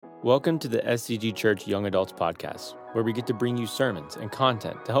Welcome to the SCG Church Young Adults Podcast, where we get to bring you sermons and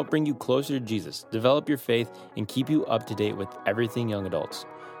content to help bring you closer to Jesus, develop your faith, and keep you up to date with everything young adults.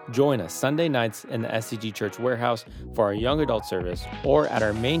 Join us Sunday nights in the SCG Church warehouse for our young adult service or at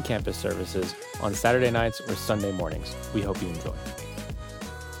our main campus services on Saturday nights or Sunday mornings. We hope you enjoy.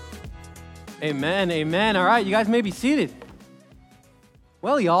 Amen, amen. All right, you guys may be seated.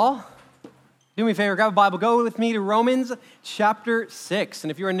 Well, y'all, do me a favor, grab a Bible, go with me to Romans chapter 6.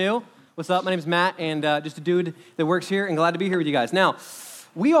 And if you're new, what's up? My name's Matt, and just a dude that works here, and glad to be here with you guys. Now,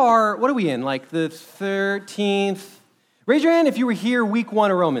 we are, what are we in, like the 13th? Raise your hand if you were here week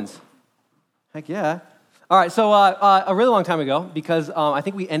 1 of Romans. Heck yeah. All right, so a really long time ago, because I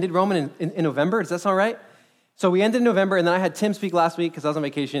think we ended Roman in November. Does that sound right? So we ended in November, and then I had Tim speak last week because I was on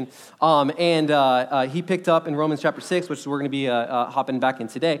vacation, and he picked up in Romans chapter 6, which we're going to be hopping back in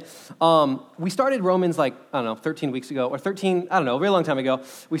today. We started Romans 13 weeks ago, or 13, a really long time ago.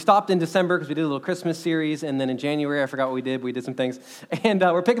 We stopped in December because we did a little Christmas series, and then in January, I forgot what we did. We did some things, and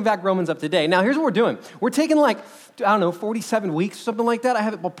we're picking back Romans up today. Now, here's what we're doing. We're taking 47 weeks, something like that. I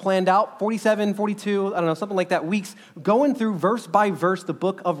have it planned out, 47, 42, something like that, weeks, going through verse by verse the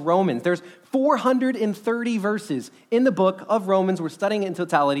book of Romans. There's 430 verses in the book of Romans. We're studying it in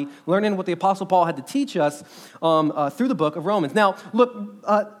totality, learning what the Apostle Paul had to teach us through the book of Romans. Now, look,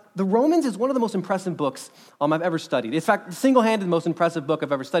 the Romans is one of the most impressive books I've ever studied. In fact, single-handed the most impressive book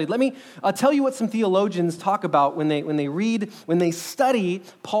I've ever studied. Let me tell you what some theologians talk about when they study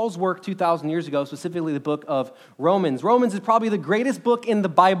Paul's work 2,000 years ago, specifically the book of Romans. Romans is probably the greatest book in the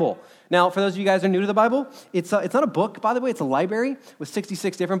Bible. Now, for those of you guys who are new to the Bible, it's not a book, by the way. It's a library with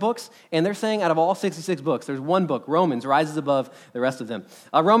 66 different books. And they're saying out of all 66 books, there's one book, Romans, rises above the rest of them.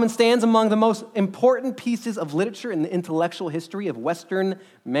 Romans stands among the most important pieces of literature in the intellectual history of Western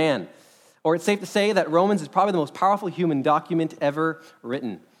man. Or it's safe to say that Romans is probably the most powerful human document ever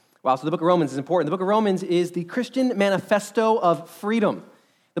written. Wow, so the book of Romans is important. The book of Romans is the Christian manifesto of freedom.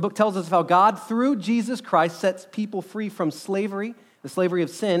 The book tells us how God, through Jesus Christ, sets people free from slavery, the slavery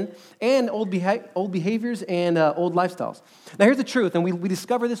of sin, and old behaviors and old lifestyles. Now, here's the truth, and we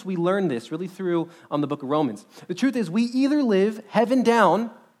discover this, we learn this really through the book of Romans. The truth is we either live heaven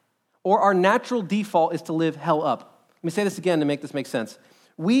down or our natural default is to live hell up. Let me say this again to make this make sense.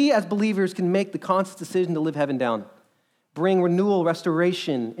 We as believers can make the conscious decision to live heaven down, bring renewal,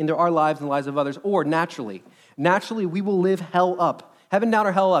 restoration into our lives and the lives of others, or naturally we will live hell up. Heaven down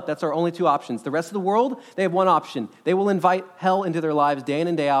or hell up, that's our only two options. The rest of the world, they have one option. They will invite hell into their lives day in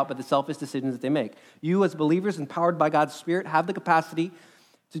and day out by the selfish decisions that they make. You as believers, empowered by God's Spirit, have the capacity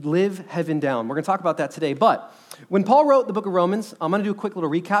to live heaven down. We're going to talk about that today. But when Paul wrote the book of Romans, I'm going to do a quick little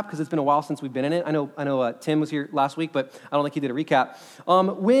recap because it's been a while since we've been in it. I know Tim was here last week, but I don't think he did a recap.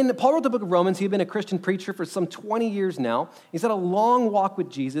 When Paul wrote the book of Romans, he had been a Christian preacher for some 20 years now. He's had a long walk with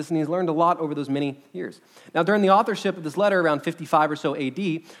Jesus, and he's learned a lot over those many years. Now, during the authorship of this letter around 55 or so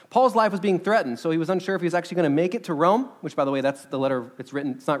AD, Paul's life was being threatened, so he was unsure if he was actually going to make it to Rome, which, by the way, that's the letter it's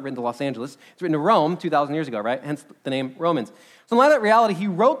written. It's not written to Los Angeles. It's written to Rome 2,000 years ago, right? Hence the name Romans. So in light of that reality, he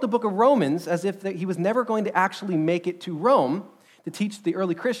wrote the book of Romans as if he was never going to actually make it to Rome to teach the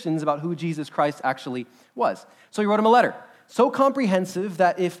early Christians about who Jesus Christ actually was. So he wrote him a letter, so comprehensive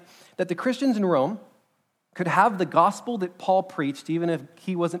that the Christians in Rome could have the gospel that Paul preached, even if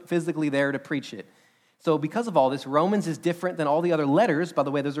he wasn't physically there to preach it. So because of all this, Romans is different than all the other letters. By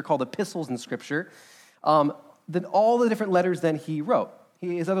the way, those are called epistles in Scripture, than all the different letters that he wrote.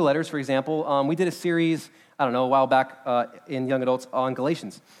 His other letters, for example, we did a series, a while back in Young Adults on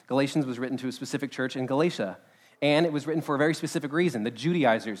Galatians. Galatians was written to a specific church in Galatia, and it was written for a very specific reason, the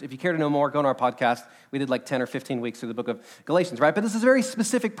Judaizers. If you care to know more, go on our podcast. We did 10 or 15 weeks through the book of Galatians, right? But this is a very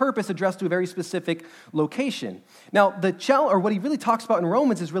specific purpose addressed to a very specific location. Now, what he really talks about in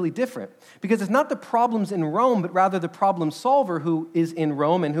Romans is really different, because it's not the problems in Rome, but rather the problem solver who is in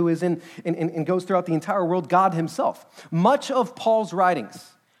Rome and who is and goes throughout the entire world, God himself. Much of Paul's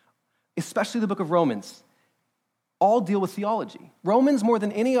writings, especially the book of Romans, all deal with theology. Romans, more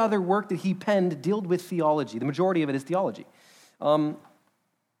than any other work that he penned, dealt with theology. The majority of it is theology. I'll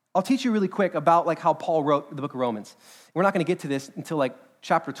teach you really quick about how Paul wrote the book of Romans. We're not going to get to this until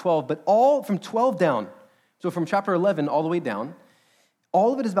chapter 12, but all from 12 down, so from chapter 11 all the way down,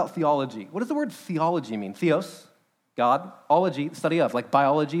 all of it is about theology. What does the word theology mean? Theos, God, ology, the study of,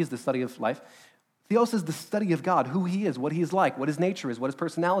 biology is the study of life. Theos is the study of God, who he is, what he is like, what his nature is, what his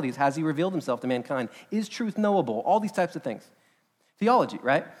personality is, has he revealed himself to mankind, is truth knowable, all these types of things. Theology,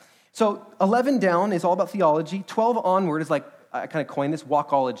 right? So 11 down is all about theology. 12 onward is I kind of coined this,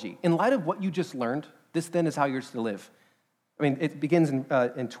 walkology. In light of what you just learned, this then is how you're to live. I mean, it begins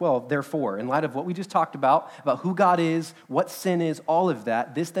in 12, therefore, in light of what we just talked about who God is, what sin is, all of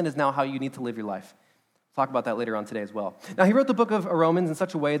that, this then is now how you need to live your life. We'll talk about that later on today as well. Now, he wrote the book of Romans in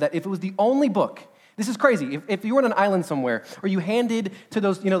such a way that if it was the only book, this is crazy, if you were on an island somewhere, or you handed to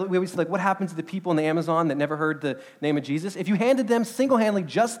those, we always say, like, what happened to the people in the Amazon that never heard the name of Jesus? If you handed them single-handedly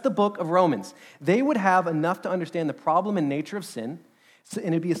just the book of Romans, they would have enough to understand the problem and nature of sin, and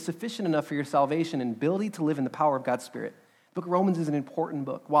it'd be sufficient enough for your salvation and ability to live in the power of God's Spirit. The book of Romans is an important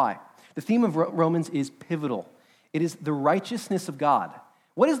book. Why? The theme of Romans is pivotal. It is the righteousness of God.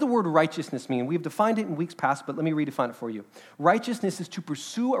 What does the word righteousness mean? We've defined it in weeks past, but let me redefine it for you. Righteousness is to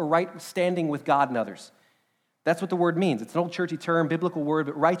pursue a right standing with God and others. That's what the word means. It's an old churchy term, biblical word,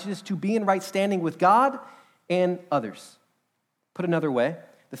 but righteousness, to be in right standing with God and others. Put another way,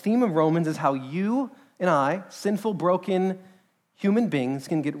 the theme of Romans is how you and I, sinful, broken human beings,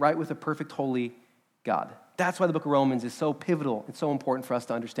 can get right with a perfect, holy God. That's why the book of Romans is so pivotal. It's so important for us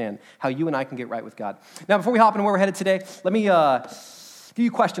to understand how you and I can get right with God. Now, before we hop into where we're headed today, let me give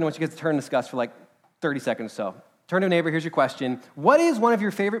you a question I want you guys to turn and discuss for like 30 seconds or so. Turn to a neighbor, here's your question. What is one of your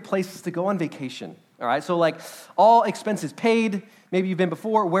favorite places to go on vacation? All right, so like all expenses paid, maybe you've been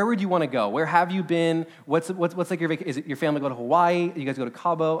before. Where would you want to go? Where have you been? What's like your vacation? Is it your family go to Hawaii? You guys go to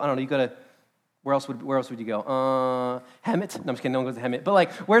Cabo? I don't know, you go to... Where else would you go? Hemet? No, I'm just kidding. No one goes to Hemet. But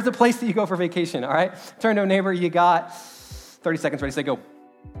like, where's the place that you go for vacation, all right? Turn to a neighbor. You got 30 seconds. Ready, say, go.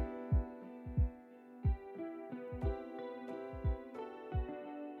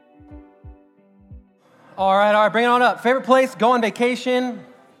 All right. Bring it on up. Favorite place, go on vacation.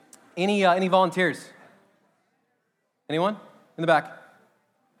 Any volunteers? Anyone? In the back.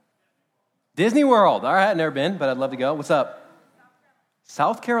 Disney World. All right, I've never been, but I'd love to go. What's up?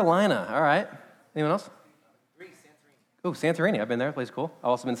 South Carolina. All right. Anyone else? Greece, Santorini. Oh, Santorini. I've been there. Place cool.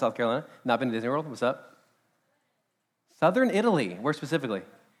 I've also been to South Carolina. Not been to Disney World. What's up? Southern Italy. Where specifically?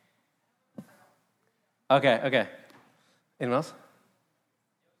 Okay. Anyone else?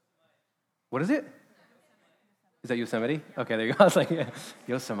 What is it? Is that Yosemite? Okay, there you go. I was like, yeah.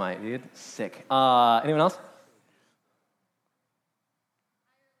 Yosemite, dude. Sick. Anyone else?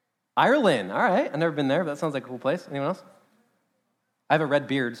 Ireland. All right. I've never been there, but that sounds like a cool place. Anyone else? I have a red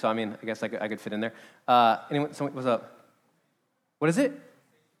beard, so I mean, I guess I could fit in there. Anyone? What's up? What is it?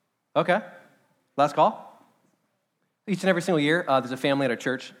 Okay. Last call. Each and every single year, there's a family at our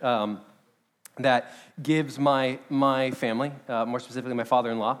church that gives my family, more specifically my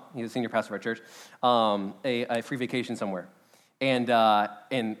father-in-law, he's a senior pastor of our church, a free vacation somewhere. And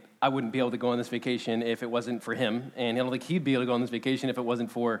I wouldn't be able to go on this vacation if it wasn't for him, and I don't think he'd be able to go on this vacation if it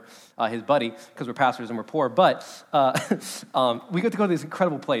wasn't for his buddy, because we're pastors and we're poor. But we get to go to this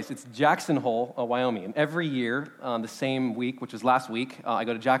incredible place. It's Jackson Hole, Wyoming. And every year, the same week, which was last week, I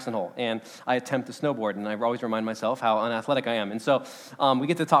go to Jackson Hole, and I attempt to snowboard, and I always remind myself how unathletic I am. And so we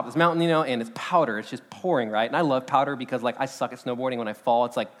get to the top of this mountain, and it's powder. It's just pouring, right? And I love powder because, like, I suck at snowboarding. When I fall,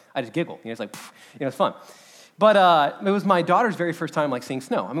 it's like, I just giggle. It's like, it's fun. But it was my daughter's very first time like seeing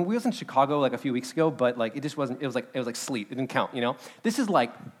snow. I mean, we was in Chicago like a few weeks ago, but like it just wasn't. It was like sleet. It didn't count. This is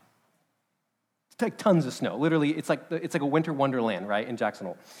like tons of snow. Literally, it's like a winter wonderland, right, in Jackson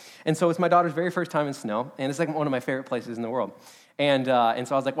Hole. And so it's my daughter's very first time in snow, and it's like one of my favorite places in the world. And so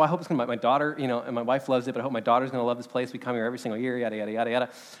I was like, well, I hope it's going to be my daughter, and my wife loves it, but I hope my daughter's going to love this place. We come here every single year, yada, yada, yada, yada.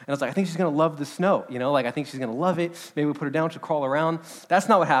 And I was like, I think she's going to love the snow, like I think she's going to love it. Maybe we'll put her down, she'll crawl around. That's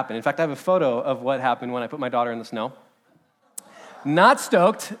not what happened. In fact, I have a photo of what happened when I put my daughter in the snow. Not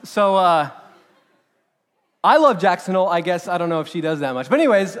stoked. So I love Jackson Hole. I guess I don't know if she does that much. But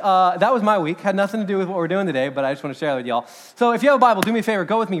anyways, that was my week. Had nothing to do with what we're doing today, but I just want to share that with y'all. So if you have a Bible, do me a favor.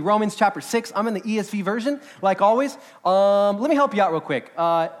 Go with me. Romans chapter 6. I'm in the ESV version, like always. Let me help you out real quick.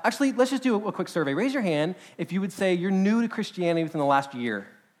 Actually, let's just do a quick survey. Raise your hand if you would say you're new to Christianity within the last year.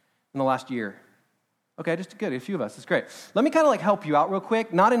 Okay, just good. A few of us. That's great. Let me kind of like help you out real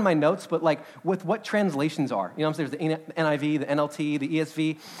quick, not in my notes, but like with what translations are. There's the NIV, the NLT, the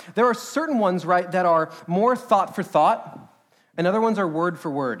ESV. There are certain ones, right, that are more thought for thought, and other ones are word for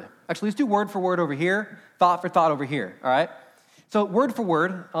word. Actually, let's do word for word over here, thought for thought over here, all right? So word for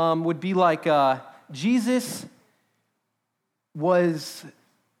word would be like Jesus was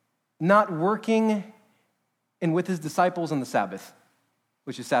not working and with his disciples on the Sabbath,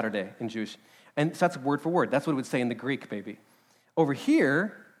 which is Saturday in Jewish. And so that's word for word. That's what it would say in the Greek, baby. Over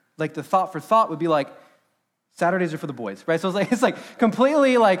here, like the thought for thought would be like, Saturdays are for the boys, right? So it's like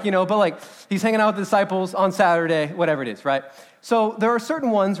completely like, but like he's hanging out with the disciples on Saturday, whatever it is, right? So there are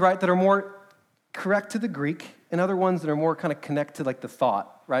certain ones, right, that are more correct to the Greek and other ones that are more kind of connect to like the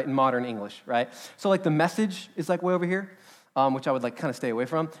thought, right, in modern English, right? So like the Message is like way over here, which I would like kind of stay away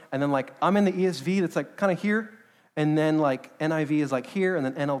from. And then like I'm in the ESV that's like kind of here. and then like NIV is like here, and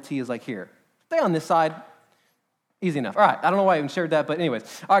then NLT is like here. Stay on this side. Easy enough. All right, I don't know why I even shared that, but anyways.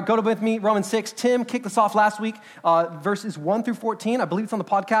 All right, go to with me, Romans 6. Tim kicked us off last week, verses 1 through 14. I believe it's on the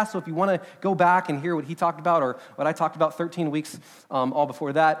podcast, so if you want to go back and hear what he talked about or what I talked about 13 weeks all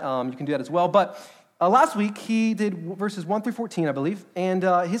before that, you can do that as well. But last week, he did verses 1 through 14, I believe, and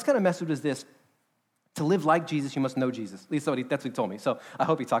his kind of message was this: to live like Jesus, you must know Jesus. At least that's what he told me, so I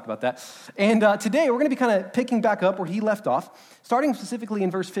hope he talked about that. And today, we're going to be kind of picking back up where he left off, starting specifically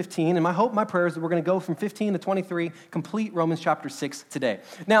in verse 15. And my prayer is that we're going to go from 15 to 23, complete Romans chapter 6 today.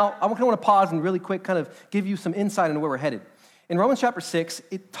 Now, I kind of want to pause and really quick kind of give you some insight into where we're headed. In Romans chapter 6,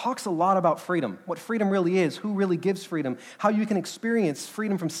 it talks a lot about freedom, what freedom really is, who really gives freedom, how you can experience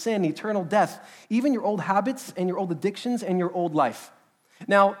freedom from sin, eternal death, even your old habits and your old addictions and your old life.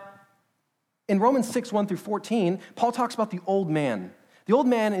 Now, in Romans 6, 1 through 14, Paul talks about the old man. The old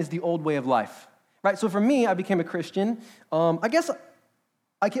man is the old way of life, right? So for me, I became a Christian. So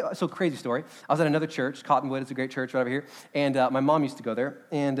crazy story. I was at another church, Cottonwood. It's a great church right over here. And my mom used to go there.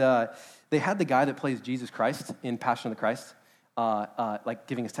 And they had the guy that plays Jesus Christ in Passion of the Christ, like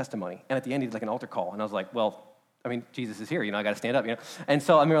giving his testimony. And at the end, he did like an altar call. And I was like, well, I mean, Jesus is here. I got to stand up, And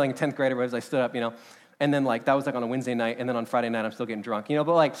so I remember like in 10th grade, I stood up, And then that was on a Wednesday night, and then on Friday night I'm still getting drunk,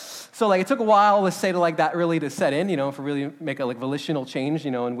 But so it took a while, let's say, to that really to set in, for really make a volitional change,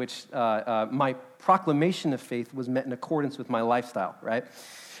 in which my proclamation of faith was met in accordance with my lifestyle, right?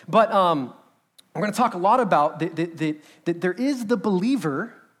 But we're going to talk a lot about that there is the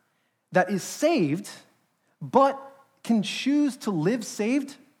believer that is saved, but can choose to live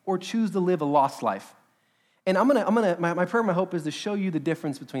saved or choose to live a lost life. And my prayer, my hope is to show you the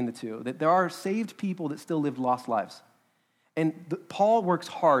difference between the two, that there are saved people that still live lost lives. And Paul works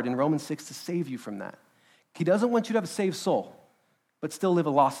hard in Romans 6 to save you from that. He doesn't want you to have a saved soul, but still live a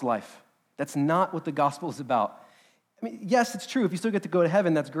lost life. That's not what the gospel is about. I mean, yes, it's true. If you still get to go to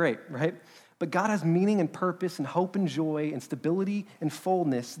heaven, that's great, right? But God has meaning and purpose and hope and joy and stability and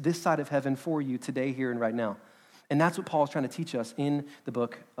fullness this side of heaven for you today, here, and right now. And that's what Paul is trying to teach us in the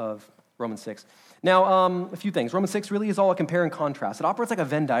book of Romans 6. Now, a few things. Romans 6 really is all a compare and contrast. It operates like a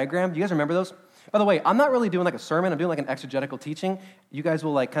Venn diagram. Do you guys remember those? By the way, I'm not really doing like a sermon. I'm doing like an exegetical teaching. You guys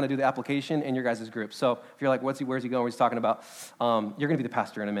will kind of do the application in your guys' group. So if you're like, where's he going? What's he talking about? You're going to be the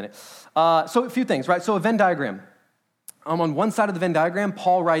pastor in a minute. So a few things, right? So a Venn diagram. On one side of the Venn diagram,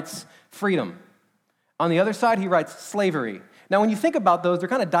 Paul writes freedom. On the other side, he writes slavery. Now, when you think about those, they're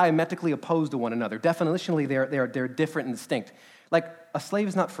kind of diametrically opposed to one another. Definitionally, they're different and distinct. Like a slave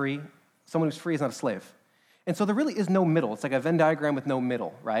is not free. Someone who's free is not a slave. And so there really is no middle. It's like a Venn diagram with no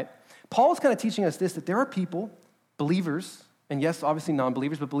middle, right? Paul is kind of teaching us this, that there are people, believers, and yes, obviously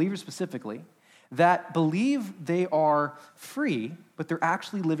non-believers, but believers specifically, that believe they are free, but they're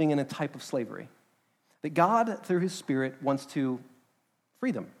actually living in a type of slavery. That God, through his Spirit, wants to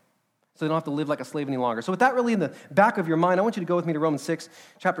free them, so they don't have to live like a slave any longer. So with that really in the back of your mind, I want you to go with me to Romans 6,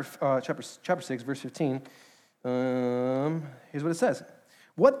 chapter 6, verse 15. Here's what it says.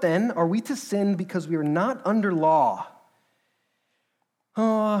 What then? Are we to sin because we are not under law?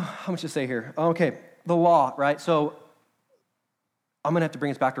 How much to say here? Okay, the law, right? So I'm going to have to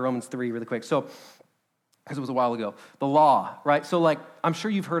bring us back to Romans 3 really quick. So, because it was a while ago. The law, right? So I'm sure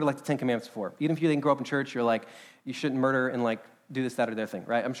you've heard of the Ten Commandments before. Even if you didn't grow up in church, you're like, you shouldn't murder and do this, that, or their thing,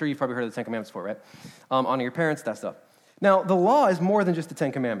 right? I'm sure you've probably heard of the Ten Commandments before, right? Honor your parents, that stuff. Now, the law is more than just the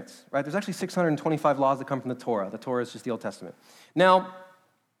Ten Commandments, right? There's actually 625 laws that come from the Torah. The Torah is just the Old Testament. Now,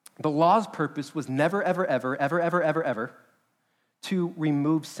 the law's purpose was never, ever, ever, ever, ever, ever, ever to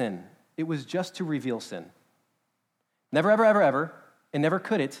remove sin. It was just to reveal sin. Never, ever, ever, ever, and never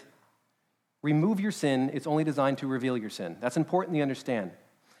could it remove your sin. It's only designed to reveal your sin. That's important to understand.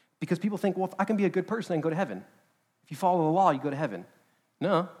 Because people think, well, if I can be a good person, I can go to heaven. If you follow the law, you go to heaven.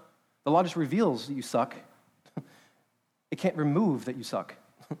 No, the law just reveals that you suck. It can't remove that you suck.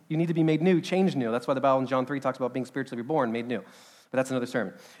 You need to be made new, changed new. That's why the Bible in John 3 talks about being spiritually reborn, made new. But that's another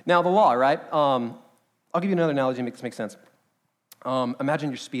sermon. Now, the law, right? I'll give you another analogy that makes sense. Imagine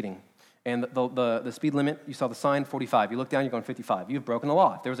you're speeding, and the speed limit, you saw the sign, 45. You look down, you're going 55. You've broken the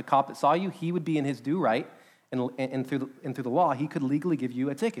law. If there was a cop that saw you, he would be in his due right, and through the law, he could legally give you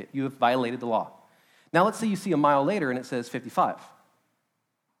a ticket. You have violated the law. Now, let's say you see a mile later, and it says 55.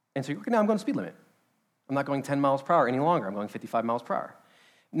 And so you're okay, now I'm going to speed limit. I'm not going 10 miles per hour any longer. I'm going 55 miles per hour.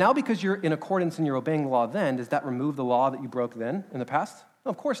 Now, because you're in accordance and you're obeying the law then, does that remove the law that you broke then in the past?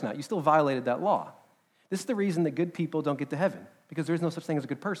 No, of course not. You still violated that law. This is the reason that good people don't get to heaven, because there's no such thing as a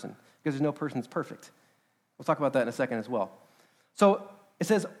good person, because there's no person that's perfect. We'll talk about that in a second as well. So it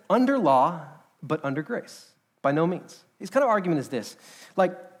says, under law, but under grace. By no means. His kind of argument is this.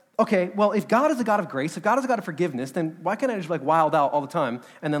 okay, well, if God is a God of grace, if God is a God of forgiveness, then why can't I just like wild out all the time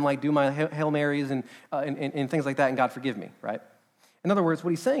and then like do my Hail Marys and things like that and God forgive me, right? In other words, what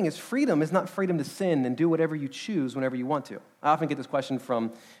he's saying is freedom is not freedom to sin and do whatever you choose whenever you want to. I often get this question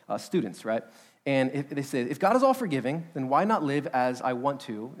from students, right? And if they say, if God is all forgiving, then why not live as I want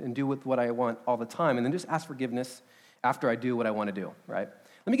to and do with what I want all the time and then just ask forgiveness after I do what I want to do, right?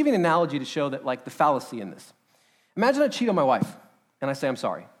 Let me give you an analogy to show that like the fallacy in this. Imagine I cheat on my wife and I say, I'm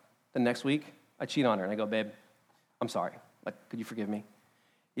sorry. Then next week, I cheat on her and I go, babe, I'm sorry. Like, could you forgive me?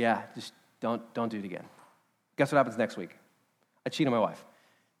 Yeah, just don't do it again. Guess what happens next week? I cheat on my wife.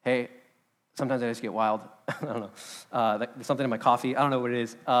 Hey, sometimes I just get wild. I don't know. There's something in my coffee. I don't know what it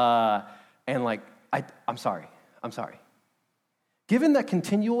is. And like, I'm sorry. Given that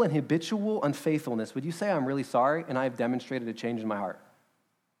continual and habitual unfaithfulness, would you say I'm really sorry and I have demonstrated a change in my heart?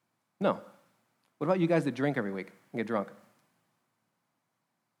 No. What about you guys that drink every week and get drunk?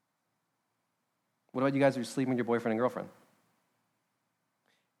 What about you guys who sleep with your boyfriend and girlfriend?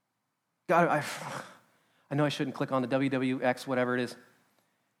 God, I know I shouldn't click on the WWX, whatever it is.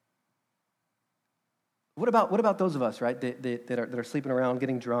 What about those of us, right, that are sleeping around,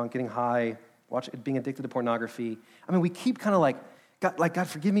 getting drunk, getting high, being addicted to pornography? I mean, we keep kind of like, God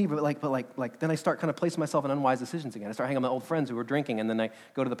forgive me, but then I start kind of placing myself in unwise decisions again. I start hanging out with my old friends who are drinking, and then I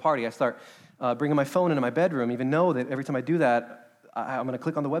go to the party. I start bringing my phone into my bedroom, even know that every time I do that, I'm going to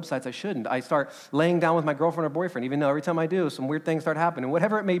click on the websites I shouldn't. I start laying down with my girlfriend or boyfriend, even though every time I do, some weird things start happening.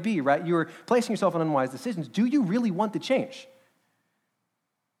 Whatever it may be, right? You're placing yourself in unwise decisions. Do you really want to change?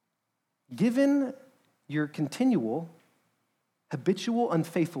 Given your continual, habitual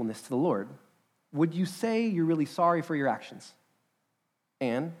unfaithfulness to the Lord, would you say you're really sorry for your actions?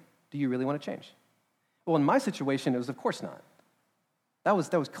 And do you really want to change? Well, in my situation, it was of course not. That was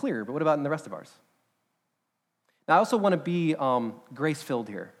clear, but what about in the rest of ours? Now, I also want to be grace-filled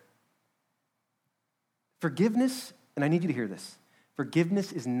here. Forgiveness, and I need you to hear this,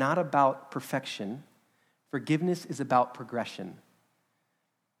 forgiveness is not about perfection. Forgiveness is about progression.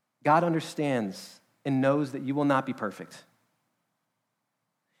 God understands and knows that you will not be perfect.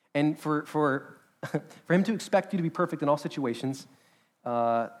 And for him to expect you to be perfect in all situations,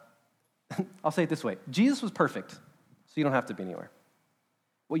 I'll say it this way. Jesus was perfect, so you don't have to be anywhere.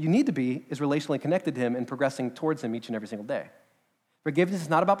 What you need to be is relationally connected to him and progressing towards him each and every single day. Forgiveness is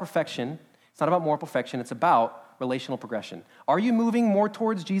not about perfection. It's not about moral perfection. It's about relational progression. Are you moving more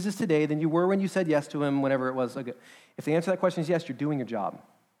towards Jesus today than you were when you said yes to him, whenever it was? If the answer to that question is yes, you're doing your job.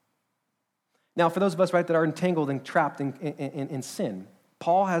 Now, for those of us, right, that are entangled and trapped in sin,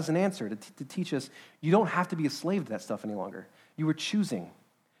 Paul has an answer to teach us you don't have to be a slave to that stuff any longer. You are choosing.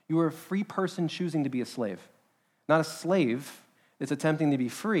 You are a free person choosing to be a slave, not a slave that's attempting to be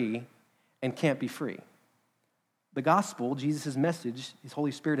free and can't be free. The gospel, Jesus' message, his Holy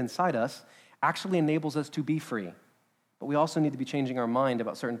Spirit inside us, actually enables us to be free. But we also need to be changing our mind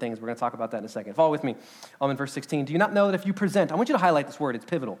about certain things. We're going to talk about that in a second. Follow with me. In verse 16. Do you not know that if you present, I want you to highlight this word, it's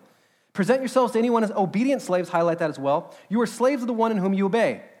pivotal. Present yourselves to anyone as obedient slaves, highlight that as well. You are slaves of the one in whom you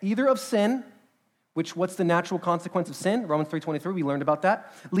obey, either of sin, which what's the natural consequence of sin? Romans 3:23, we learned about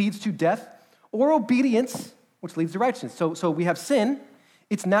that, leads to death, or obedience, which leads to righteousness. So we have sin,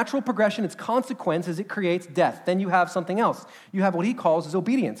 its natural progression, its consequence is it creates death. Then you have something else. You have what he calls is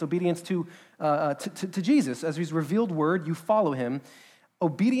obedience to Jesus. As he's revealed word, you follow him.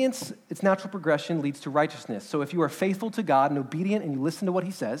 Obedience, its natural progression, leads to righteousness. So if you are faithful to God and obedient and you listen to what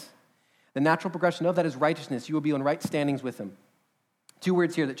he says, the natural progression of that is righteousness. You will be on right standings with him. Two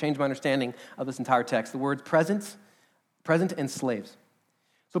words here that change my understanding of this entire text. The words present and slaves.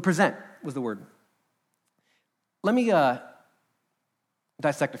 So present was the word. Let me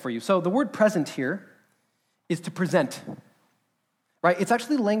dissect it for you. So the word present here is to present, right? It's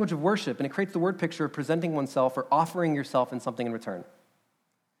actually the language of worship, and it creates the word picture of presenting oneself or offering yourself in something in return.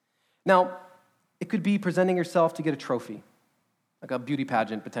 Now, it could be presenting yourself to get a trophy, like a beauty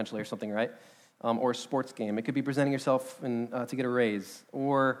pageant potentially or something, right? Or a sports game. It could be presenting yourself to get a raise,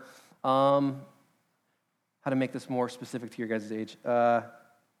 or how to make this more specific to your guys' age.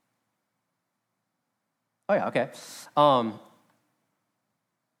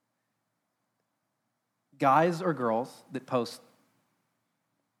 Guys or girls that post,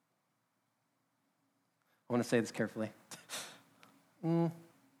 I want to say this carefully,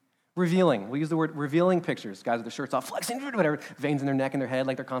 revealing. We use the word revealing pictures. Guys with their shirts off, flexing, whatever, veins in their neck and their head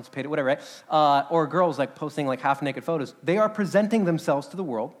like they're constipated, whatever, right? Or girls like posting like half-naked photos. They are presenting themselves to the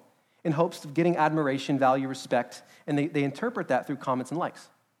world in hopes of getting admiration, value, respect, and they interpret that through comments and likes.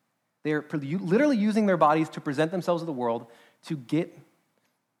 They are literally using their bodies to present themselves to the world to get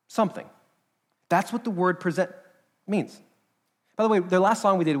something. That's what the word present means. By the way, the last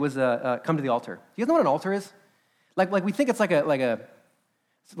song we did was "Come to the Altar." Do you guys know what an altar is? Like we think it's like a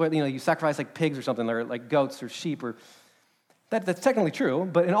you sacrifice like pigs or something, or like goats or sheep, or that's technically true.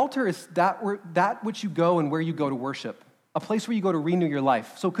 But an altar is that which you go and where you go to worship, a place where you go to renew your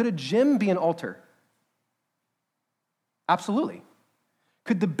life. So could a gym be an altar? Absolutely.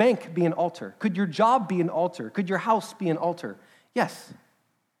 Could the bank be an altar? Could your job be an altar? Could your house be an altar? Yes.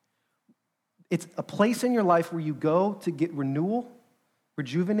 It's a place in your life where you go to get renewal,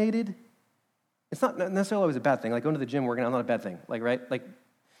 rejuvenated. It's not necessarily always a bad thing. Like going to the gym, working out, not a bad thing.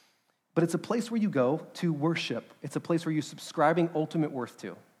 But it's a place where you go to worship. It's a place where you're subscribing ultimate worth to.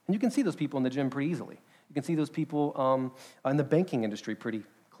 And you can see those people in the gym pretty easily. You can see those people in the banking industry pretty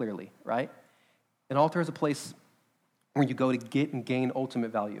clearly, right? An altar is a place where you go to get and gain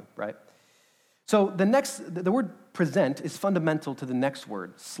ultimate value, right? So the word present is fundamental to the next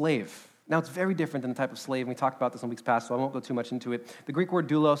word, slave. Now, it's very different than the type of slave. We talked about this in weeks past, so I won't go too much into it. The Greek word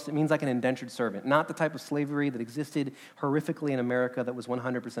doulos, it means like an indentured servant, not the type of slavery that existed horrifically in America that was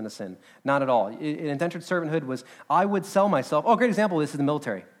 100% a sin. Not at all. An indentured servanthood was, I would sell myself. Oh, a great example of this is the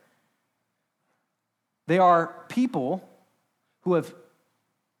military. They are people who have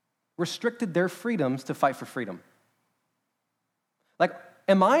restricted their freedoms to fight for freedom. Like,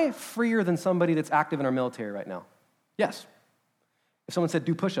 am I freer than somebody that's active in our military right now? Yes. If someone said,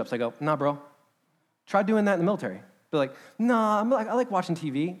 do push-ups, I go, nah, bro. Try doing that in the military. They're like, nah, I like watching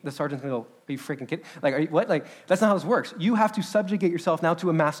TV. The sergeant's going to go, are you freaking kidding? Like, are you, what? Like, that's not how this works. You have to subjugate yourself now to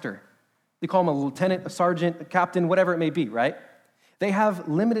a master. They call him a lieutenant, a sergeant, a captain, whatever it may be, right? They have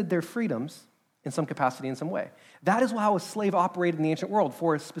limited their freedoms in some capacity, in some way. That is how a slave operated in the ancient world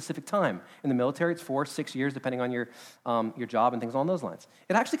for a specific time. In the military, it's 4 or 6 years, depending on your job and things along those lines.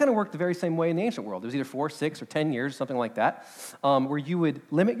 It actually kind of worked the very same way in the ancient world. It was either 4, 6, or 10 years, something like that, where you would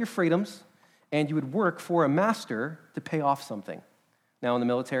limit your freedoms and you would work for a master to pay off something. Now, in the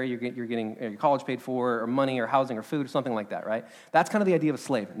military, you're getting your college paid for, or money, or housing, or food, or something like that, right? That's kind of the idea of a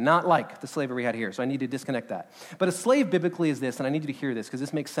slave, not like the slavery we had here, so I need to disconnect that. But a slave biblically is this, and I need you to hear this, because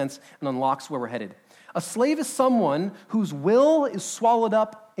this makes sense and unlocks where we're headed. A slave is someone whose will is swallowed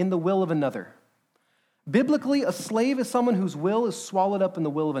up in the will of another. Biblically, a slave is someone whose will is swallowed up in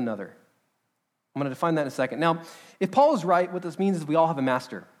the will of another. I'm going to define that in a second. Now, if Paul is right, what this means is we all have a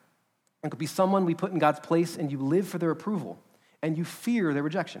master. It could be someone we put in God's place, and you live for their approval, and you fear their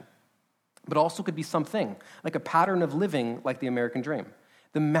rejection. But also could be something, like a pattern of living like the American dream.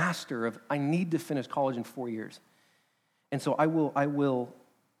 The master of, I need to finish college in 4 years. And so I will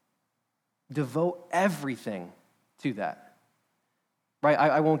devote everything to that. Right?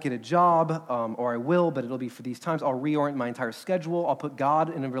 I won't get a job, or I will, but it'll be for these times. I'll reorient my entire schedule. I'll put God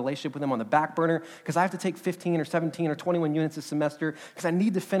in a relationship with him on the back burner because I have to take 15 or 17 or 21 units this semester because I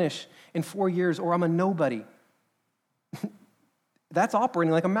need to finish in 4 years or I'm a nobody. That's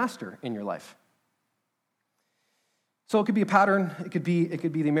operating like a master in your life. So it could be a pattern, it could be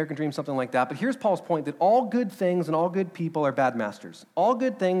the American dream, something like that. But here's Paul's point, that all good things and all good people are bad masters. All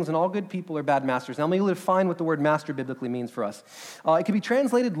good things and all good people are bad masters. Now, let me define what the word master biblically means for us. It could be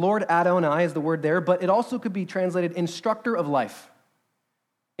translated Lord Adonai is the word there, but it also could be translated instructor of life.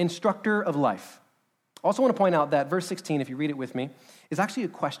 Instructor of life. I also want to point out that verse 16, if you read it with me, is actually a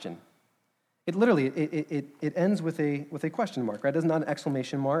question. It literally, it ends with a question mark, right? It's not an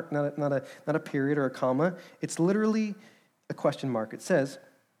exclamation mark, not a period or a comma. It's literally a question mark. It says,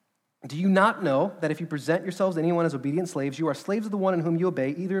 do you not know that if you present yourselves to anyone as obedient slaves, you are slaves of the one in whom you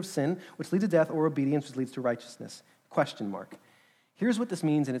obey, either of sin, which leads to death, or obedience, which leads to righteousness? Question mark. Here's what this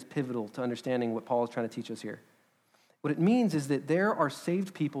means, and it's pivotal to understanding what Paul is trying to teach us here. What it means is that there are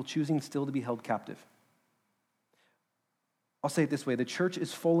saved people choosing still to be held captive. I'll say it this way, the church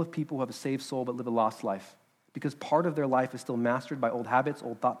is full of people who have a saved soul but live a lost life because part of their life is still mastered by old habits,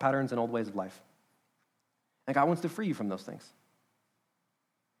 old thought patterns, and old ways of life. And God wants to free you from those things.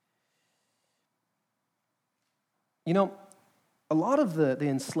 You know, a lot of the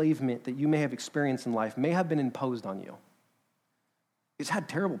enslavement that you may have experienced in life may have been imposed on you. You've had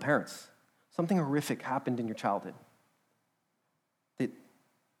terrible parents. Something horrific happened in your childhood that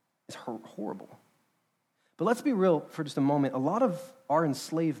is horrible. But let's be real for just a moment. A lot of our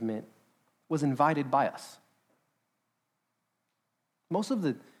enslavement was invited by us. Most of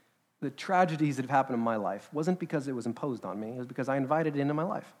the tragedies that have happened in my life wasn't because it was imposed on me. It was because I invited it into my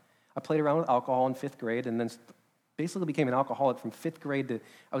life. I played around with alcohol in 5th grade and then basically became an alcoholic from 5th grade to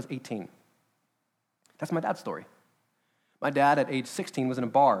I was 18. That's my dad's story. My dad at age 16 was in a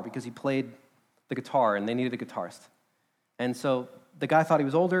bar because he played the guitar and they needed a guitarist. And so the guy thought he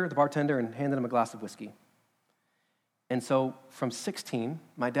was older, the bartender, and handed him a glass of whiskey. And so from 16,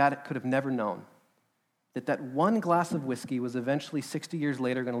 my dad could have never known that one glass of whiskey was eventually 60 years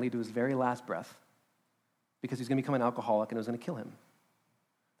later going to lead to his very last breath because he's going to become an alcoholic and it was going to kill him.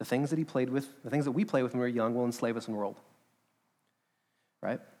 The things that he played with, the things that we play with when we were young will enslave us in the world,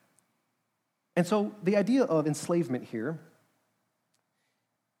 right? And so the idea of enslavement here,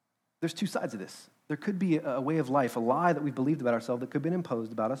 there's two sides of this. There could be a way of life, a lie that we believed about ourselves that could have been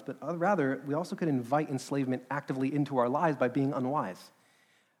imposed about us, but rather, we also could invite enslavement actively into our lives by being unwise,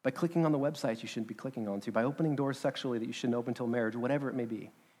 by clicking on the websites you shouldn't be clicking onto, by opening doors sexually that you shouldn't open until marriage, whatever it may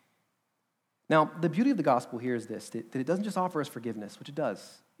be. Now, the beauty of the gospel here is this, that it doesn't just offer us forgiveness, which it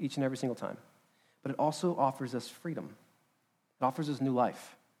does each and every single time, but it also offers us freedom. It offers us new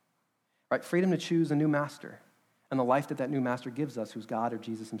life, right? Freedom to choose a new master and the life that that new master gives us, who's God or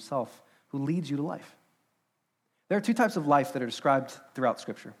Jesus himself, who leads you to life. There are two types of life that are described throughout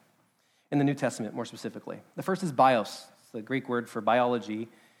Scripture, in the New Testament more specifically. The first is bios. It's the Greek word for biology.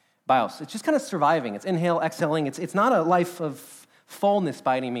 Bios. It's just kind of surviving. It's inhale, exhaling. It's not a life of fullness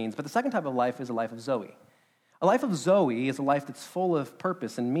by any means, but the second type of life is a life of Zoe. A life of Zoe is a life that's full of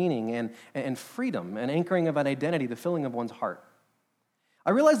purpose and meaning and freedom, and anchoring of an identity, the filling of one's heart.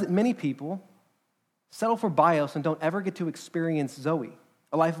 I realize that many people settle for bios and don't ever get to experience Zoe,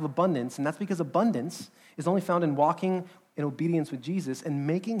 a life of abundance, and that's because abundance is only found in walking in obedience with Jesus and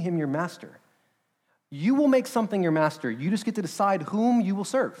making him your master. You will make something your master. You just get to decide whom you will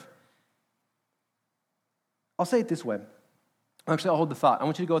serve. I'll say it this way. Actually, I'll hold the thought. I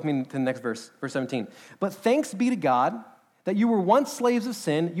want you to go with me to the next verse, verse 17. But thanks be to God that you were once slaves of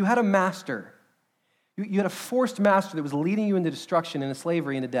sin. You had a master. You had a forced master that was leading you into destruction, into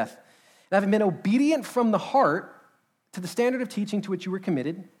slavery, into death. And having been obedient from the heart to the standard of teaching to which you were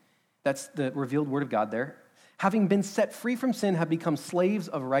committed, that's the revealed word of God there, having been set free from sin, have become slaves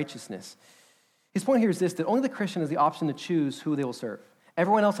of righteousness. His point here is this, that only the Christian has the option to choose who they will serve.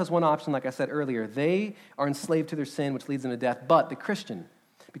 Everyone else has one option, like I said earlier. They are enslaved to their sin, which leads them to death. But the Christian,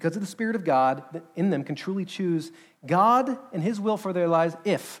 because of the Spirit of God in them, can truly choose God and his will for their lives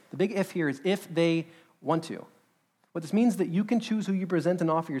if, the big if here is if they want to. What this means is that you can choose who you present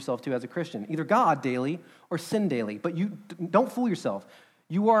and offer yourself to as a Christian, either God daily or sin daily. But you don't fool yourself.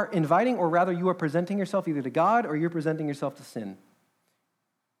 You are inviting, or rather you are presenting yourself either to God or you're presenting yourself to sin.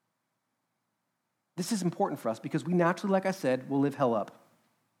 This is important for us because we naturally, like I said, will live hell up.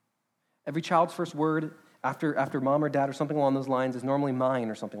 Every child's first word after mom or dad or something along those lines is normally mine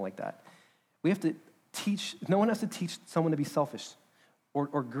or something like that. We have to teach, no one has to teach someone to be selfish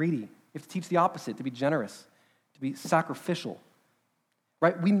or greedy. You have to teach the opposite, to be generous, to be sacrificial,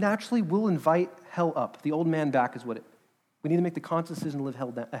 right? We naturally will invite hell up. The old man back is what we need to make the conscious decision to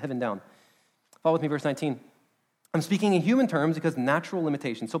live heaven down. Follow with me, verse 19. I'm speaking in human terms because natural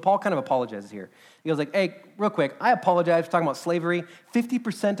limitations. So Paul kind of apologizes here. He goes like, hey, real quick, I apologize for talking about slavery.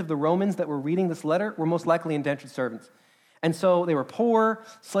 50% of the Romans that were reading this letter were most likely indentured servants. And so they were poor.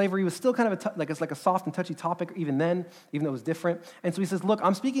 Slavery was still kind of it's like a soft and touchy topic even then, even though it was different. And so he says, look,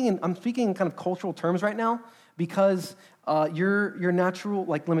 I'm speaking in kind of cultural terms right now because your natural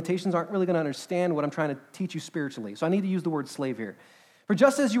limitations aren't really going to understand what I'm trying to teach you spiritually. So I need to use the word slave here. For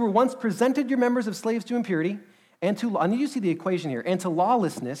just as you were once presented your members of slaves to impurity, and I need you to see the equation here, and to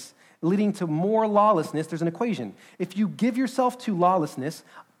lawlessness, leading to more lawlessness, there's an equation. If you give yourself to lawlessness,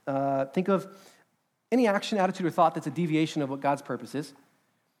 think of any action, attitude, or thought that's a deviation of what God's purpose is,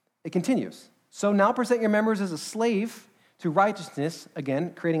 it continues. So now present your members as a slave to righteousness,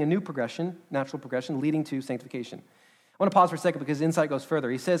 again, creating a new progression, natural progression, leading to sanctification. I want to pause for a second because the insight goes further.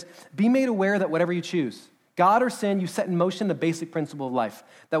 He says, be made aware that whatever you choose, God or sin, you set in motion the basic principle of life,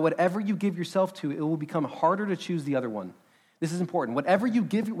 that whatever you give yourself to, it will become harder to choose the other one. This is important. Whatever you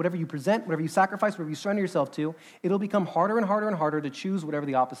give, whatever you present, whatever you sacrifice, whatever you surrender yourself to, it'll become harder and harder and harder to choose whatever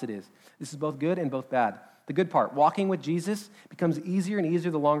the opposite is. This is both good and both bad. The good part, walking with Jesus becomes easier and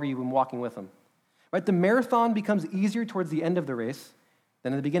easier the longer you've been walking with him. Right? The marathon becomes easier towards the end of the race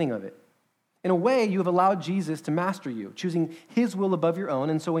than in the beginning of it. In a way, you have allowed Jesus to master you, choosing his will above your own.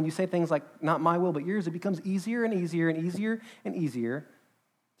 And so when you say things like, not my will, but yours, it becomes easier and easier and easier and easier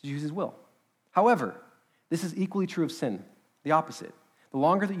to choose his will. However, this is equally true of sin, the opposite. The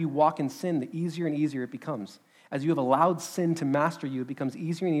longer that you walk in sin, the easier and easier it becomes. As you have allowed sin to master you, it becomes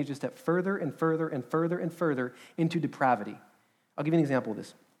easier and easier to step further and further and further and further into depravity. I'll give you an example of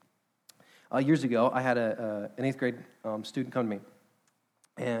this. Years ago, I had an 8th grade student come to me,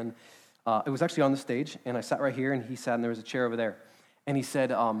 and it was actually on the stage, and I sat right here, and he sat, and there was a chair over there. And he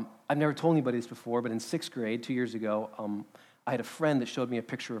said, I've never told anybody this before, but in 6th grade, 2 years ago, I had a friend that showed me a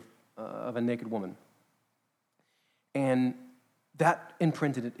picture of a naked woman. And that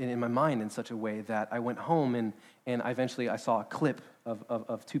imprinted it in my mind in such a way that I went home, and I saw a clip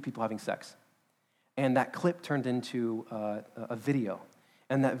of two people having sex. And that clip turned into a video.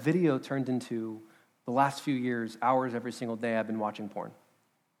 And that video turned into the last few years, hours every single day I've been watching porn.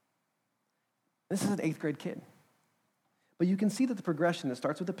 This is an 8th grade kid. But you can see that the progression that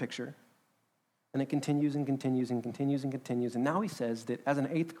starts with a picture, and it continues and continues and continues and continues. And now he says that as an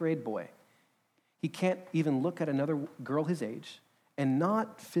 8th grade boy, he can't even look at another girl his age and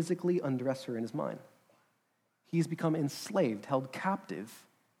not physically undress her in his mind. He's become enslaved, held captive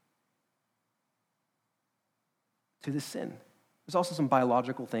to this sin. There's also some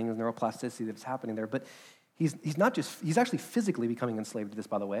biological things, neuroplasticity that's happening there, but he's actually physically becoming enslaved to this,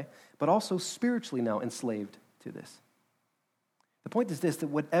 by the way, but also spiritually now enslaved to this. The point is this, that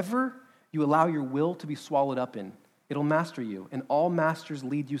whatever you allow your will to be swallowed up in, it'll master you, and all masters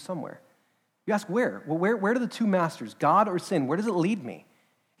lead you somewhere. You ask where? Well, where do the two masters, God or sin, where does it lead me?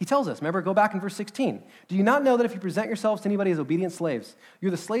 He tells us, remember, go back in verse 16. Do you not know that if you present yourselves to anybody as obedient slaves, you're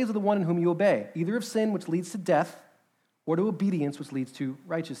the slaves of the one in whom you obey, either of sin, which leads to death, or to obedience, which leads to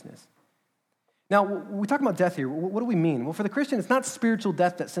righteousness? Now, when we talk about death here, what do we mean? Well, for the Christian, it's not spiritual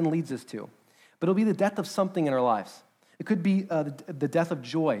death that sin leads us to, but it'll be the death of something in our lives. It could be the death of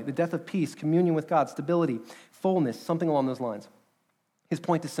joy, the death of peace, communion with God, stability, fullness, something along those lines. His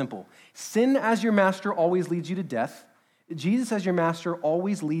point is simple. Sin as your master always leads you to death. Jesus as your master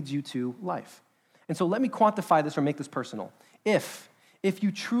always leads you to life. And so let me quantify this or make this personal. If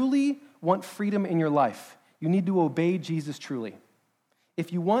you truly want freedom in your life, you need to obey Jesus truly.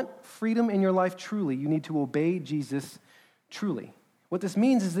 If you want freedom in your life truly, you need to obey Jesus truly. What this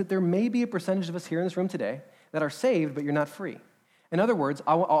means is that there may be a percentage of us here in this room today that are saved, but you're not free. In other words,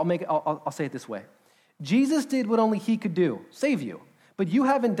 I'll say it this way. Jesus did what only he could do, save you, but you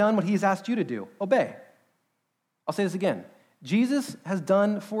haven't done what he has asked you to do, obey. I'll say this again. Jesus has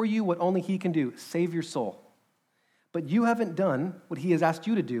done for you what only he can do, save your soul. But you haven't done what he has asked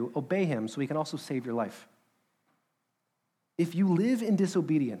you to do, obey him, so he can also save your life. If you live in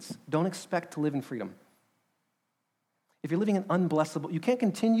disobedience, don't expect to live in freedom. If you're living in unblessable, you can't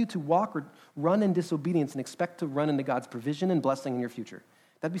continue to walk or run in disobedience and expect to run into God's provision and blessing in your future.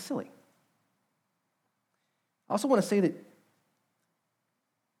 That'd be silly. I also want to say that,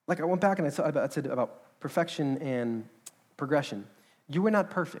 like I went back and I said about perfection and progression. You are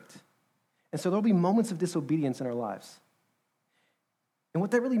not perfect. And so there'll be moments of disobedience in our lives. And what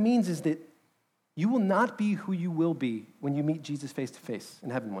that really means is that you will not be who you will be when you meet Jesus face to face in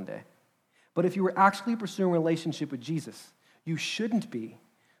heaven one day. But if you were actually pursuing a relationship with Jesus, you shouldn't be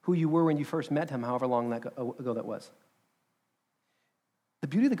who you were when you first met him, however long ago that was. The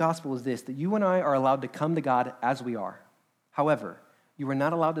beauty of the gospel is this, that you and I are allowed to come to God as we are. However, you are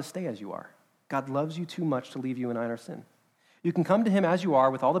not allowed to stay as you are. God loves you too much to leave you and I in our sin. You can come to him as you are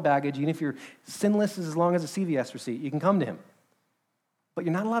with all the baggage, even if you're sinless as long as a CVS receipt, you can come to him. But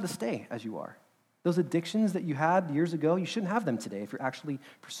you're not allowed to stay as you are. Those addictions that you had years ago, you shouldn't have them today if you're actually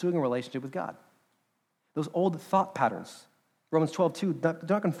pursuing a relationship with God. Those old thought patterns. Romans 12:2,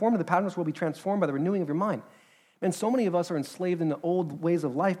 do not conform to the patterns, will be transformed by the renewing of your mind. And so many of us are enslaved in the old ways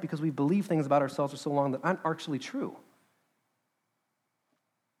of life because we believe things about ourselves for so long that aren't actually true.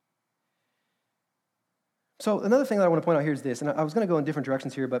 So another thing that I want to point out here is this, and I was going to go in different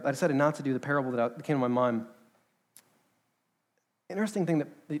directions here, but I decided not to do the parable that came to my mind. Interesting thing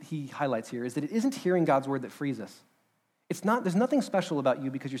that he highlights here is that it isn't hearing God's word that frees us. There's nothing special about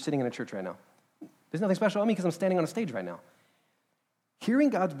you because you're sitting in a church right now. There's nothing special about me because I'm standing on a stage right now. Hearing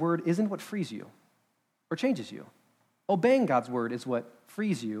God's word isn't what frees you or changes you. Obeying God's word is what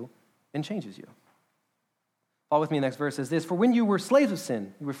frees you and changes you. Follow with me, the next verse says this, for when you were slaves of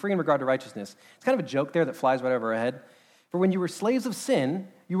sin, you were free in regard to righteousness. It's kind of a joke there that flies right over our head. For when you were slaves of sin,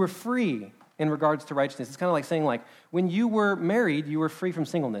 you were free in regards to righteousness. It's kind of like saying, like, when you were married, you were free from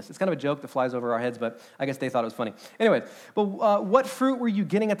singleness. It's kind of a joke that flies over our heads, but I guess they thought it was funny. Anyway, but what fruit were you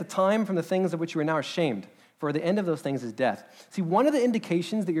getting at the time from the things of which you are now ashamed? For the end of those things is death. See, one of the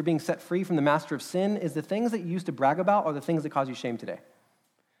indications that you're being set free from the master of sin is the things that you used to brag about are the things that cause you shame today.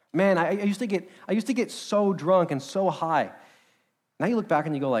 Man, I used to get so drunk and so high. Now you look back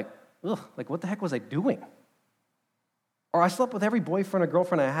and you go like, ugh, like what the heck was I doing? Or I slept with every boyfriend or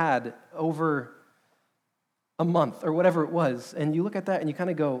girlfriend I had over a month or whatever it was. And you look at that and you kind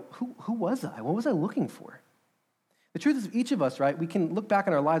of go, who was I? What was I looking for? The truth is, each of us, right, we can look back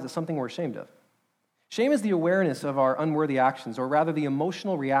in our lives at something we're ashamed of. Shame is the awareness of our unworthy actions, or rather the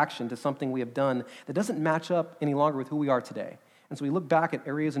emotional reaction to something we have done that doesn't match up any longer with who we are today. And so we look back at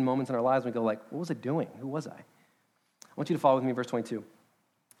areas and moments in our lives and we go like, what was I doing? Who was I? I want you to follow with me, verse 22.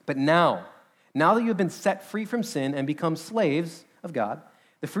 But now that you have been set free from sin and become slaves of God,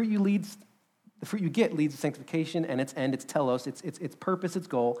 the fruit you The fruit you get leads to sanctification, and its end, its telos, its purpose, its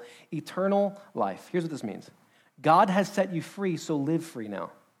goal, eternal life. Here's what this means. God has set you free, so live free now.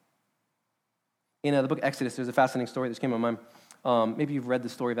 In the book of Exodus, there's a fascinating story that just came to my mind. Maybe you've read the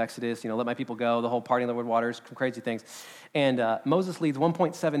story of Exodus, let my people go, the whole parting of the waters, some crazy things. And Moses leads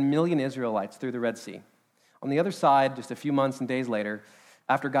 1.7 million Israelites through the Red Sea. On the other side, just a few months and days later,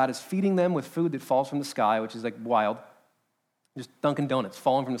 after God is feeding them with food that falls from the sky, which is like wild, just Dunkin' Donuts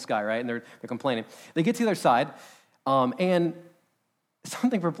falling from the sky, right? And they're complaining. They get to the other side, and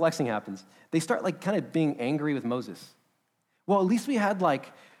something perplexing happens. They start kind of being angry with Moses. Well, at least we had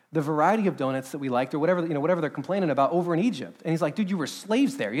the variety of donuts that we liked, or whatever they're complaining about over in Egypt. And he's like, dude, you were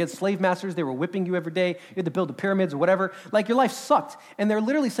slaves there. You had slave masters. They were whipping you every day. You had to build the pyramids or whatever. Your life sucked. And they're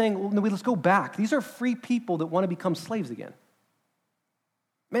literally saying, well, no, let's go back. These are free people that want to become slaves again.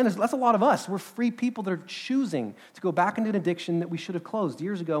 Man, that's a lot of us. We're free people that are choosing to go back into an addiction that we should have closed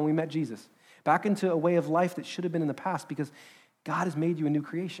years ago when we met Jesus, back into a way of life that should have been in the past because God has made you a new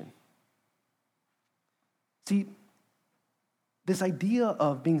creation. See, this idea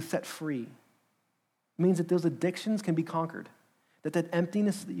of being set free means that those addictions can be conquered, that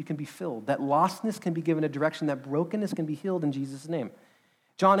emptiness that you can be filled, that lostness can be given a direction, that brokenness can be healed in Jesus' name.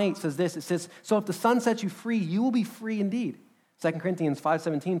 John 8 says this, it says, so if the Son sets you free, you will be free indeed. 2 Corinthians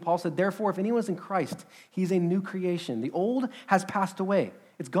 5:17, Paul said, therefore, if anyone is in Christ, he's a new creation. The old has passed away.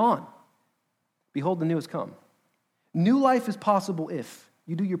 It's gone. Behold, the new has come. New life is possible if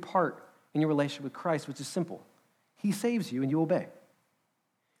you do your part in your relationship with Christ, which is simple. He saves you and you obey.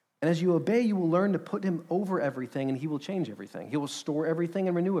 And as you obey, you will learn to put him over everything and he will change everything. He will store everything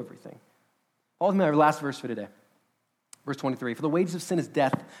and renew everything. Follow me, our last verse for today. Verse 23, for the wages of sin is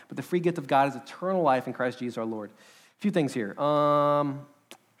death, but the free gift of God is eternal life in Christ Jesus our Lord. A few things here. I'll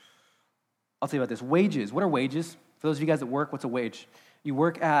tell you about this. Wages. What are wages? For those of you guys that work, what's a wage? You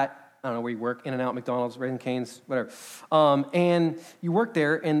work at, I don't know where you work, In-N-Out, McDonald's, Raising Cane's, whatever. And you work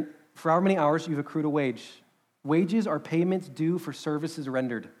there, and for however many hours you've accrued a wage. Wages are payments due for services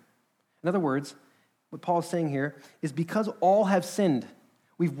rendered. In other words, what Paul is saying here is because all have sinned,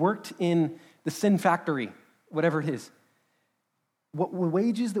 we've worked in the sin factory, whatever it is. What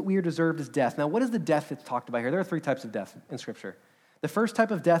wages that we are deserved is death. Now, what is the death that's talked about here? There are three types of death in Scripture. The first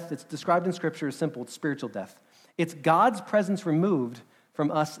type of death that's described in Scripture is simple. It's spiritual death. It's God's presence removed from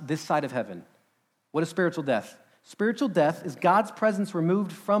us this side of heaven. What is spiritual death? Spiritual death is God's presence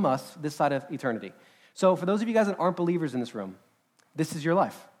removed from us this side of eternity. So for those of you guys that aren't believers in this room, this is your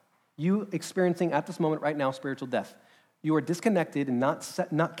life. You experiencing at this moment right now spiritual death. You are disconnected and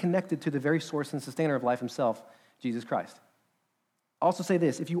not connected to the very source and sustainer of life himself, Jesus Christ. I'll also say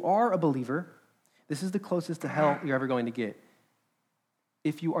this, if you are a believer, this is the closest to hell you're ever going to get.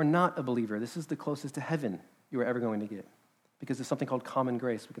 If you are not a believer, this is the closest to heaven you are ever going to get. Because there's something called common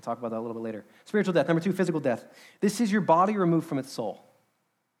grace. We can talk about that a little bit later. Spiritual death. Number two, physical death. This is your body removed from its soul.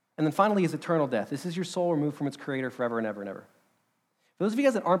 And then finally is eternal death. This is your soul removed from its creator forever and ever and ever. For those of you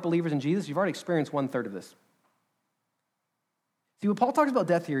guys that aren't believers in Jesus, you've already experienced 1/3 of this. See, when Paul talks about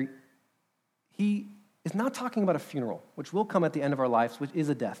death here, he is not talking about a funeral, which will come at the end of our lives, which is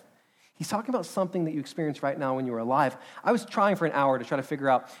a death. He's talking about something that you experience right now when you are alive. I was trying for an hour to try to figure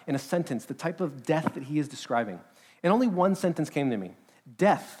out in a sentence the type of death that he is describing. And only one sentence came to me.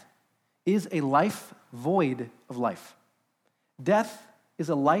 Death is a life void of life. Death is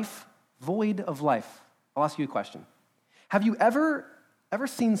a life void of life. I'll ask you a question. Have you ever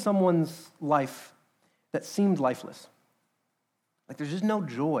seen someone's life that seemed lifeless? There's just no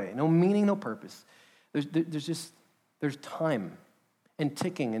joy, no meaning, no purpose. There's time and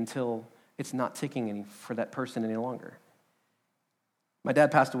ticking until it's not ticking for that person any longer. My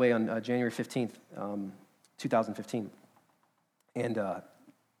dad passed away on January 15th, 2015. And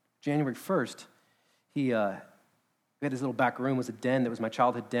January 1st, we had his little back room, was a den that was my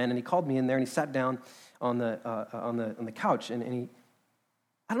childhood den, and he called me in there and he sat down on the couch and he,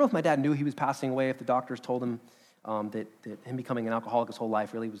 I don't know if my dad knew he was passing away, if the doctors told him that him becoming an alcoholic his whole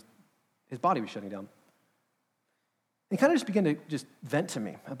life really was, his body was shutting down. He kind of just began to just vent to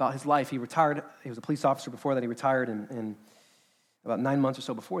me about his life. He retired. He was a police officer before that. He retired in about 9 months or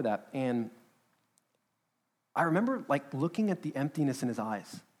so before that. And I remember looking at the emptiness in his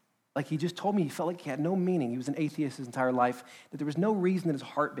eyes. He just told me he felt like he had no meaning. He was an atheist his entire life, that there was no reason that his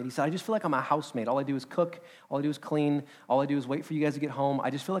heart beat. He said, I just feel like I'm a housemaid. All I do is cook. All I do is clean. All I do is wait for you guys to get home. I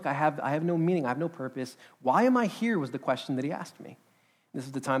just feel like I have no meaning. I have no purpose. Why am I here was the question that he asked me. This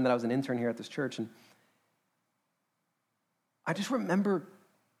is the time that I was an intern here at this church. And I just remember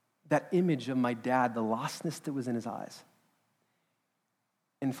that image of my dad, the lostness that was in his eyes.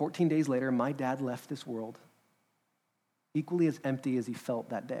 And 14 days later, my dad left this world equally as empty as he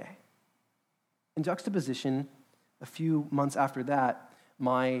felt that day. In juxtaposition, a few months after that,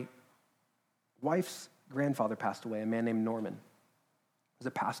 my wife's grandfather passed away, a man named Norman. He was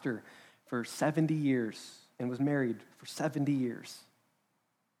a pastor for 70 years and was married for 70 years.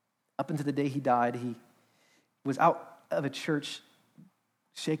 Up until the day he died, he was out of a church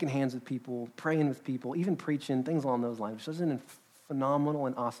shaking hands with people, praying with people, even preaching, things along those lines. He was a phenomenal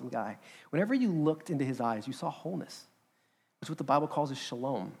and awesome guy. Whenever you looked into his eyes, you saw wholeness. It's what the Bible calls as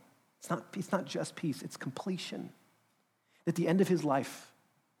shalom. It's not just peace, it's completion. At the end of his life,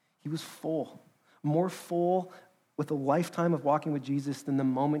 he was full, more full with a lifetime of walking with Jesus than the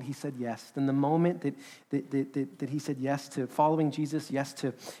moment he said yes, than the moment that he said yes to following Jesus, yes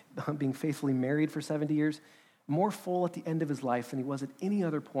to being faithfully married for 70 years, more full at the end of his life than he was at any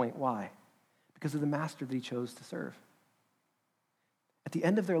other point. Why? Because of the master that he chose to serve. At the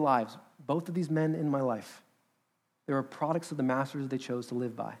end of their lives, both of these men in my life, they were products of the masters they chose to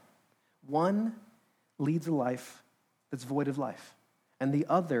live by. One leads a life that's void of life, and the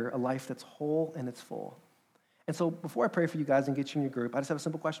other a life that's whole and it's full. And so before I pray for you guys and get you in your group, I just have a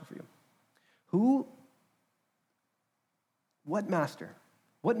simple question for you. What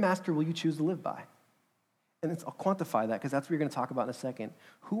master will you choose to live by? And I'll quantify that because that's what you're going to talk about in a second.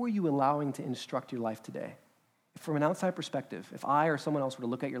 Who are you allowing to instruct your life today? From an outside perspective, if I or someone else were to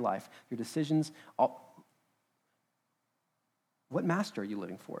look at your life, your decisions, what master are you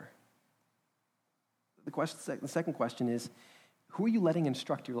living for? The second question is, who are you letting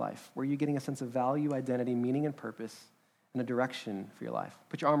instruct your life? Where are you getting a sense of value, identity, meaning, and purpose, and a direction for your life?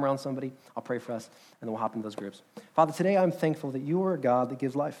 Put your arm around somebody. I'll pray for us, and then we'll hop into those groups. Father, today I'm thankful that you are a God that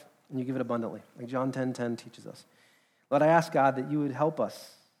gives life, and you give it abundantly, like John 10:10 teaches us. Lord, I ask, God, that you would help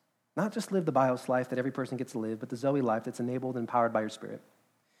us not just live the Bios life that every person gets to live, but the Zoe life that's enabled and empowered by your Spirit.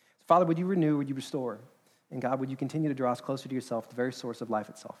 Father, would you renew, would you restore? And God, would you continue to draw us closer to yourself, the very source of life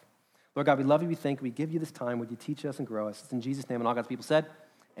itself? Lord God, we love you, we thank you, we give you this time. Would you teach us and grow us? It's in Jesus' name, and all God's people said,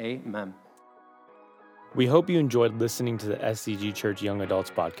 amen. We hope you enjoyed listening to the SCG Church Young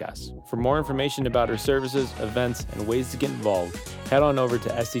Adults podcast. For more information about our services, events, and ways to get involved, head on over to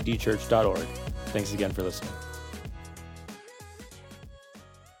scgchurch.org. Thanks again for listening.